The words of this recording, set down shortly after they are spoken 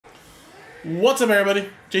What's up, everybody?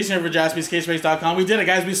 Jason here for JaspysCaseBreaks.com. We did it,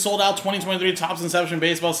 guys. We sold out 2023 Topps Inception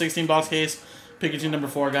Baseball 16-box case. Pikachu number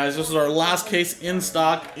 4, guys. This is our last case in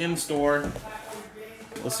stock, in store.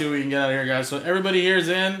 Let's see what we can get out of here, guys. So everybody here is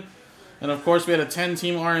in. And, of course, we had a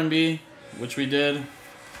 10-team R&B, which we did.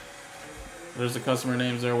 There's the customer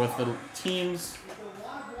names there with the teams.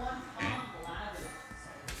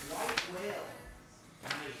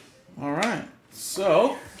 All right.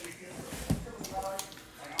 So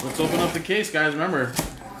let's open up the case, guys. Remember,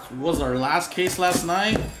 this was our last case last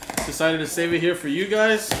night. Decided to save it here for you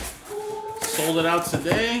guys. Sold it out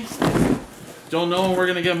today. Don't know when we're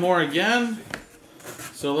going to get more again.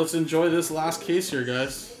 So let's enjoy this last case here,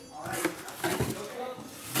 guys.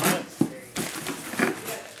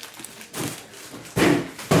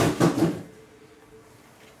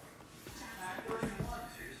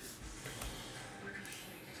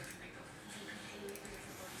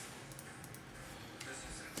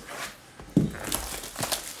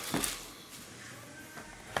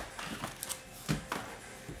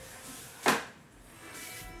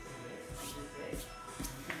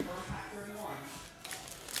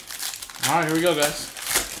 All right, here we go, guys.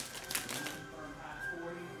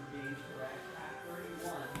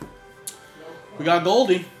 We got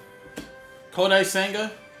Goldie, Kodai Senga,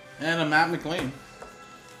 and a Matt McLean.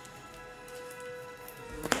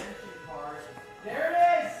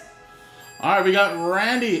 All right, we got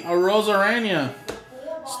Randy, a Rosarania,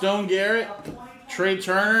 Stone Garrett, Trey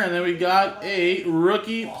Turner, and then we got a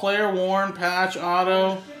rookie player worn patch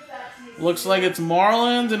auto. Looks like it's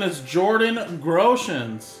Marlins, and it's Jordan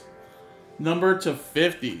Groshans. Number to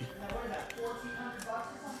 50.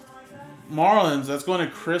 Marlins, that's going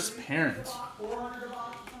to Chris Parent.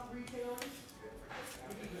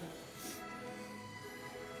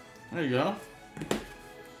 There you go.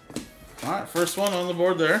 All right, first one on the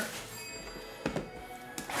board there.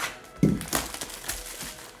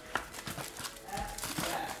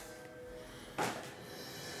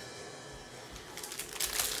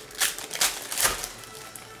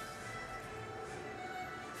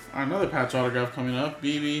 Another patch autograph coming up.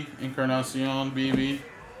 BB, Encarnacion, BB.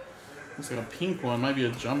 Looks like a pink one. Might be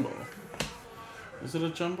a jumbo. Is it a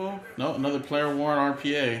jumbo? No, another player worn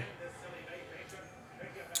RPA.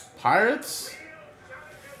 Pirates?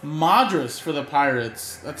 Madras for the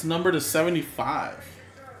Pirates. That's number to 75.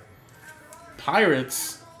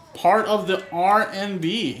 Pirates, part of the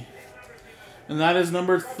R&B. And that is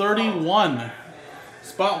number 31.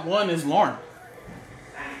 Spot 1 is Lauren.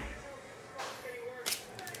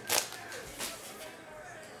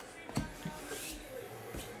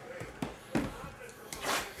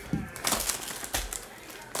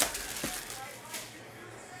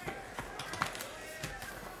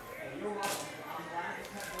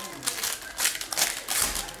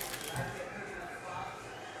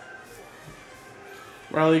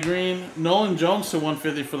 Riley Green, Nolan Jones to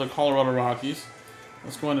 150 for the Colorado Rockies.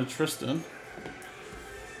 Let's go into Tristan.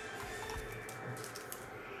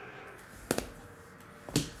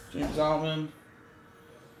 James Altman.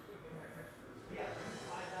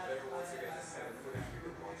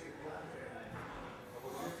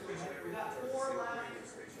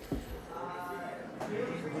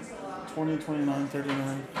 $20, $29,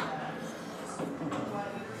 $39.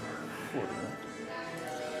 $40.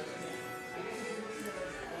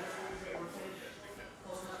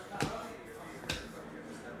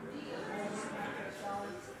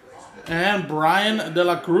 And Brian De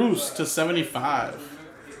La Cruz to 75.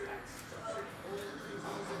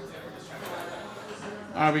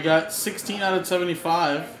 All right, we got 16 out of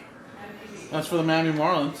 75. That's for the Miami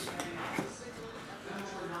Marlins.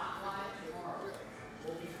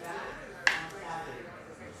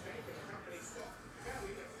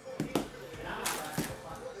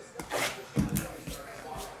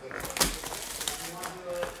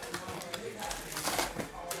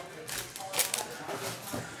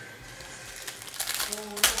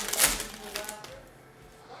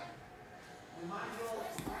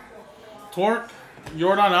 Torque,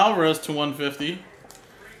 Yordan Alvarez to 150.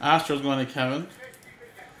 Astros going to Kevin.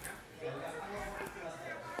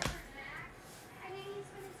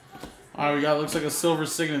 All right, we got, looks like a silver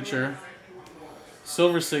signature.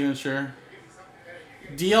 Silver signature.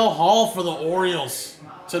 DL Hall for the Orioles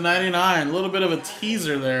to 99. A little bit of a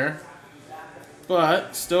teaser there.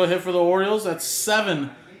 But still a hit for the Orioles. That's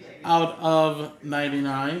 7 out of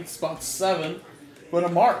 99. Spot 7 with a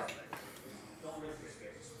mark.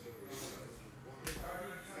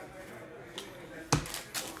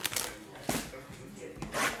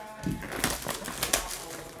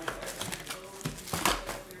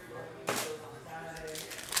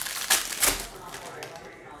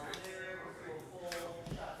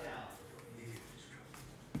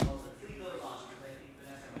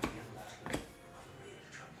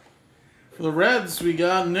 For the Reds, we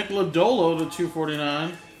got Nick Lodolo to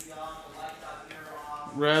 249.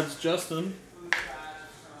 Reds, Justin.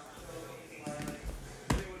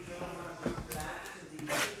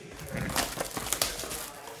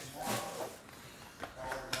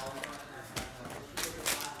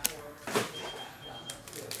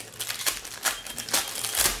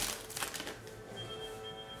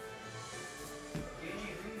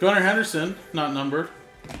 Gunnar Henderson, not numbered.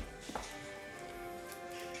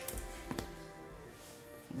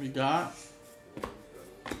 We got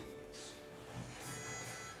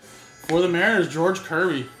for the Mariners, George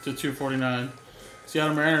Kirby to 249.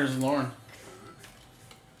 Seattle Mariners, Lauren.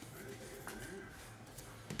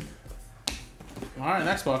 All right,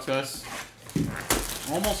 next box, guys.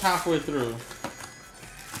 Almost halfway through.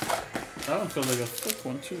 That one feels like a thick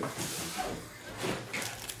one too.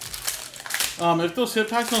 If those hit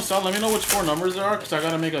packs don't sell, let me know which 4 numbers there are, because I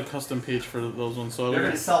gotta make a custom page for those ones. So they're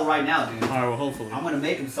gonna sell right now, dude. All right, well, hopefully. I'm gonna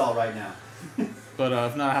make them sell right now. But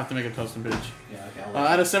if not, I have to make a custom page. Yeah, okay.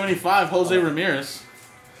 Out of 75, Jose Ramirez.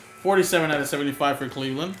 47 out of 75 for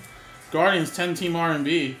Cleveland. Guardians 10-team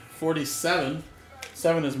R&B. 47.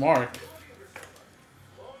 7 is Mark.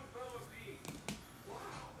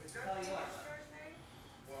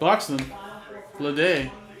 Buxton.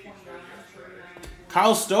 Lede.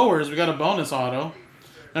 Kyle Stowers, we got a bonus auto.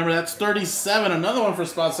 Remember, that's 37. Another one for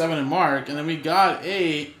spot 7 and Mark. And then we got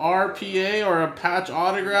a RPA or a patch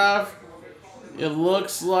autograph. It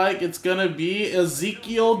looks like it's going to be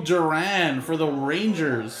Ezekiel Duran for the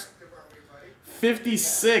Rangers.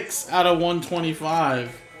 56 out of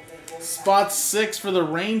 125. Spot 6 for the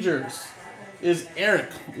Rangers is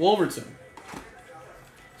Eric Wolverton.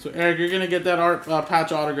 So, Eric, you're going to get that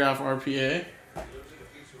patch autograph RPA.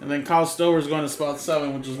 And then Kyle Stowers going to spot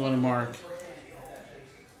 7, which is one of Mark.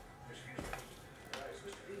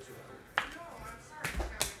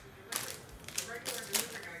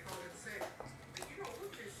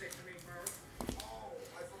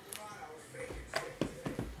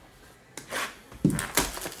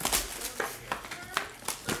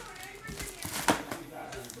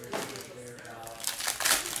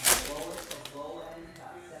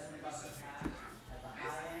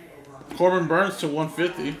 Corbin Burns to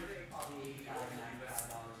 150.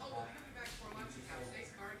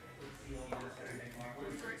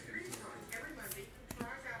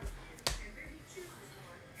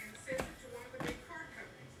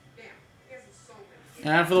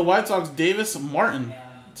 And for the White Sox, Davis Martin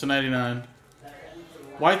to 99.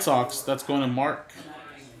 White Sox, that's going to Mark.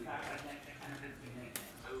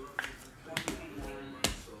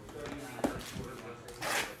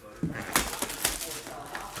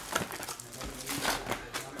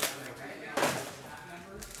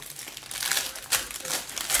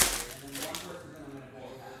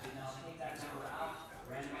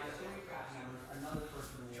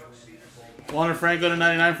 Wander Franco to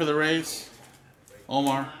 99 for the Rays.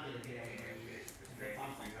 Omar.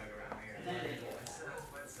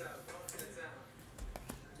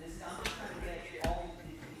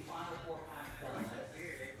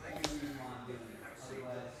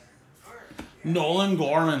 Nolan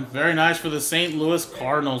Gorman. Very nice for the St. Louis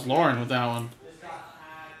Cardinals. Lauren with that one.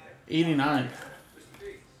 89.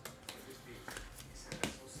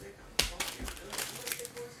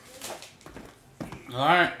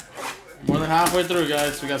 Alright. More than halfway through,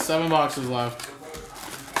 guys. We got 7 boxes left.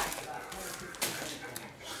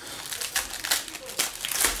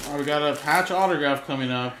 Alright, we got a patch autograph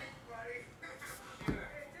coming up.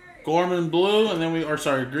 Gorman blue, and then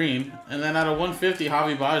green. And then out of 150,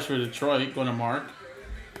 Javi Baez for Detroit, going to Mark.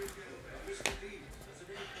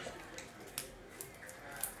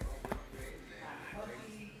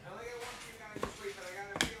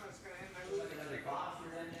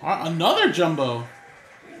 Alright, another jumbo.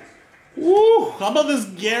 Woo! How about this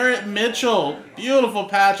Garrett Mitchell? Beautiful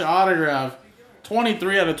patch autograph.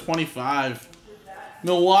 23 out of 25.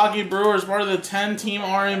 Milwaukee Brewers, part of the 10-team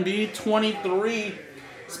R&B. 23.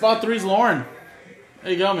 Spot 3's Lauren.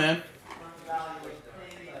 There you go, man.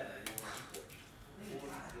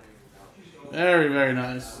 Very, very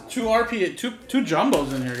nice. 2 RP, two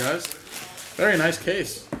jumbos in here, guys. Very nice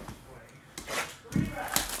case.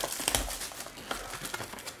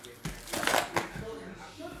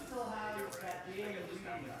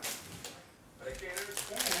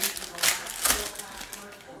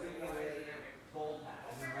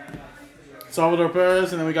 Salvador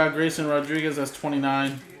Perez, and then we got Grayson Rodriguez, that's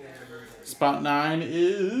 29. Spot 9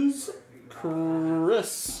 is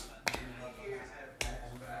Chris.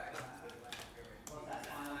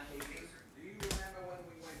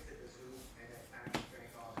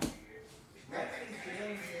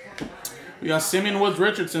 We got Simeon Woods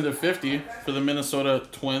Richardson to 50 for the Minnesota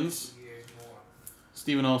Twins.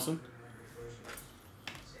 Steven Olsen.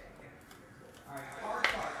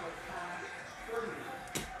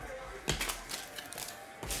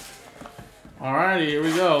 Alrighty, here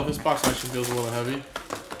we go. This box actually feels a little heavy.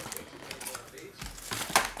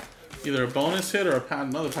 Either a bonus hit or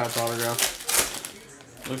another patch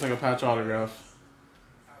autograph. Looks like a patch autograph.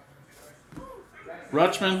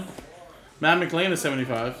 Rutschman. Matt McLean is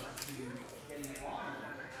 75.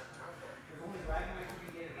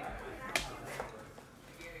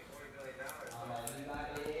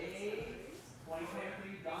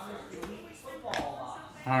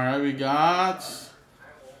 Alright, we got...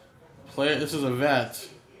 This is a vet.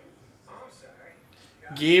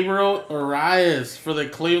 Gabriel Arias for the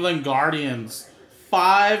Cleveland Guardians.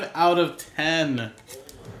 5 out of 10.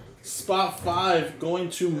 Spot 5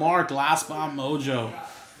 going to Mark. Last spot mojo.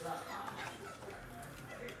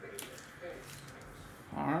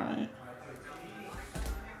 Alright.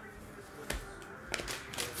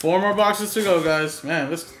 4 more boxes to go, guys.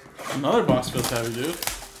 Man, this another box feels heavy, dude.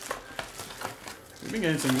 We've been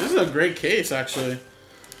getting some. This is a great case, actually.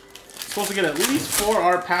 Supposed to get at least 4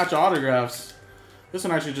 art patch autographs. This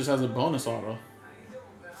one actually just has a bonus auto.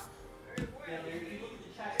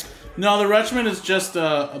 No, the Rutschman is just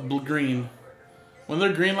a green. When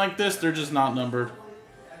they're green like this, they're just not numbered.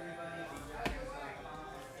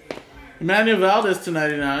 Emmanuel Valdez to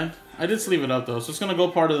 99. I did sleeve it up though, so it's gonna go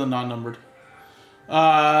part of the non-numbered.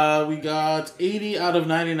 We got 80 out of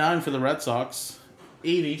 99 for the Red Sox.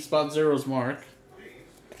 80, spot 0's Mark.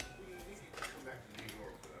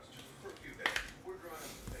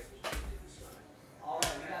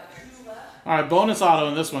 Alright, bonus auto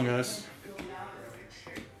in this one, guys.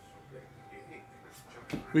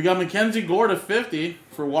 We got Mackenzie Gore to 50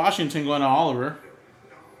 for Washington going to Oliver.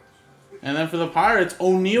 And then for the Pirates,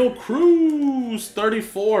 O'Neal Cruz,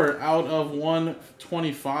 34 out of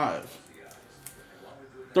 125.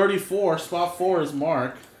 34, spot 4 is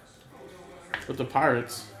Mark with the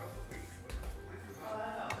Pirates.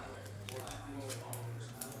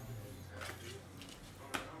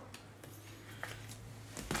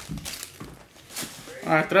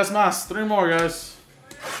 Alright, tres más. 3 more, guys.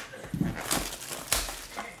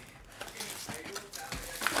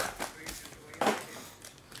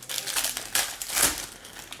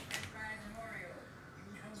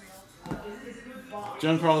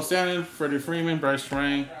 Giancarlo Stanton, Freddie Freeman, Bryce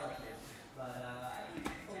Terang,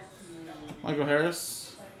 Michael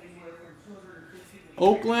Harris.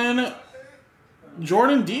 Oakland,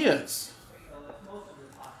 Jordan Diaz.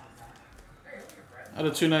 Out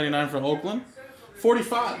of 299 for Oakland.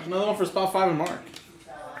 45. Another one for spot 5 and Mark.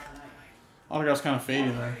 Autograph's kind of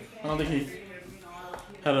fading there. I don't think he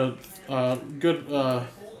had a good.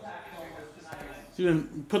 He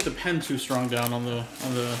didn't put the pen too strong down on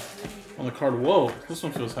the card. Whoa, this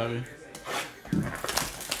one feels heavy.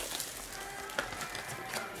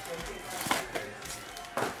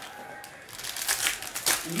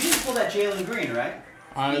 You didn't pull that Jalen Green, right?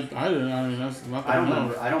 I didn't. I mean, that's not. I don't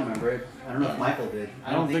remember. I don't remember it. I don't know if Michael did.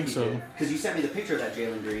 I don't think so. Because you sent me the picture of that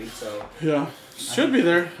Jalen Green, so. Yeah, should be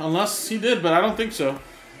there unless he did, but I don't think so.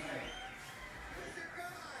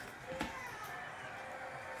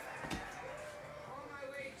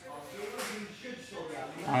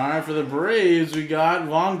 All right, for the Braves, we got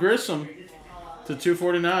Vaughn Grissom to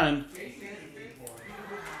 249.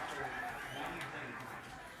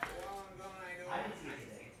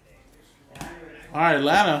 All right,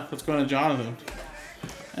 Atlanta. Let's go to Jonathan.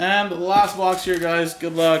 And the last box here, guys.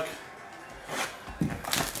 Good luck.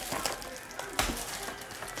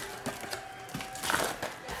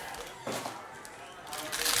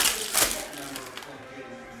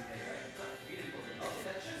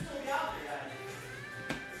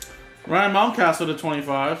 Ryan Mountcastle to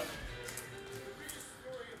 25.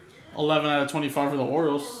 11 out of 25 for the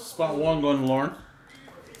Orioles. Spot 1 going to Lauren.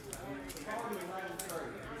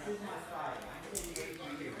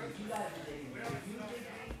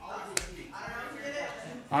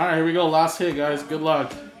 Alright, here we go. Last hit, guys. Good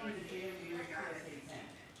luck.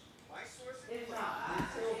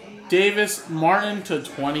 Davis Martin to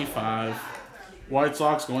 25. White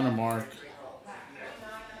Sox going to Mark.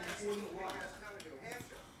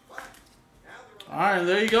 Alright,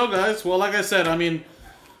 there you go, guys. Well, like I said, I mean,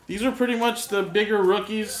 these are pretty much the bigger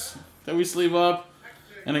rookies that we sleeve up.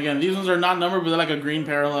 And again, these ones are not numbered, but they're like a green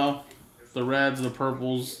parallel. The reds, the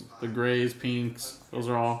purples, the grays, pinks, those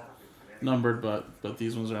are all numbered, but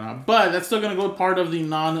these ones are not. But that's still going to go part of the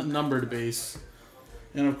non-numbered base.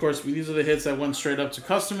 And of course, these are the hits that went straight up to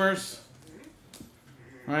customers.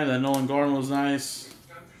 Alright, that Nolan Gordon was nice.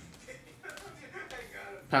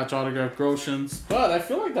 Patch autograph Groshans. But I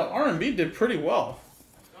feel like the R&B did pretty well,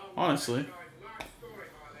 honestly.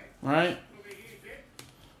 All right.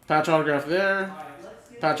 Patch autograph there.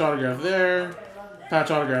 Patch autograph there. Patch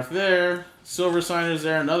autograph there. Silver signers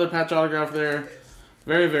there. Another patch autograph there.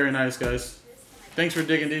 Very, very nice, guys. Thanks for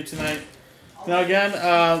digging deep tonight. Now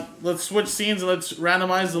again, let's switch scenes and let's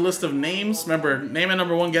randomize the list of names. Remember, name and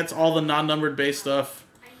number 1 gets all the non-numbered base stuff.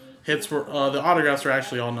 Hits were the autographs are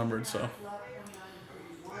actually all numbered, so.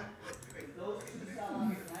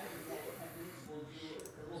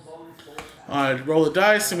 Alright, roll the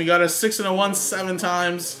dice, and we got a 6 and a 1 7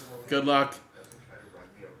 times. Good luck.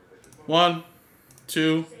 1,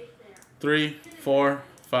 2, 3, 4,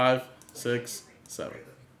 5, 6, 7.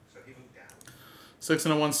 6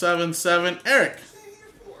 and a 1 7 7. Eric.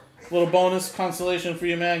 Little bonus consolation for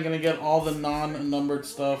you, man. Gonna get all the non-numbered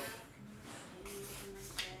stuff.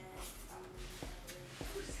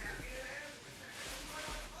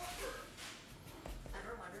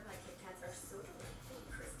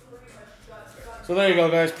 So there you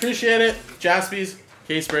go, guys. Appreciate it.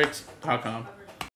 Jaspyscasebreaks.com.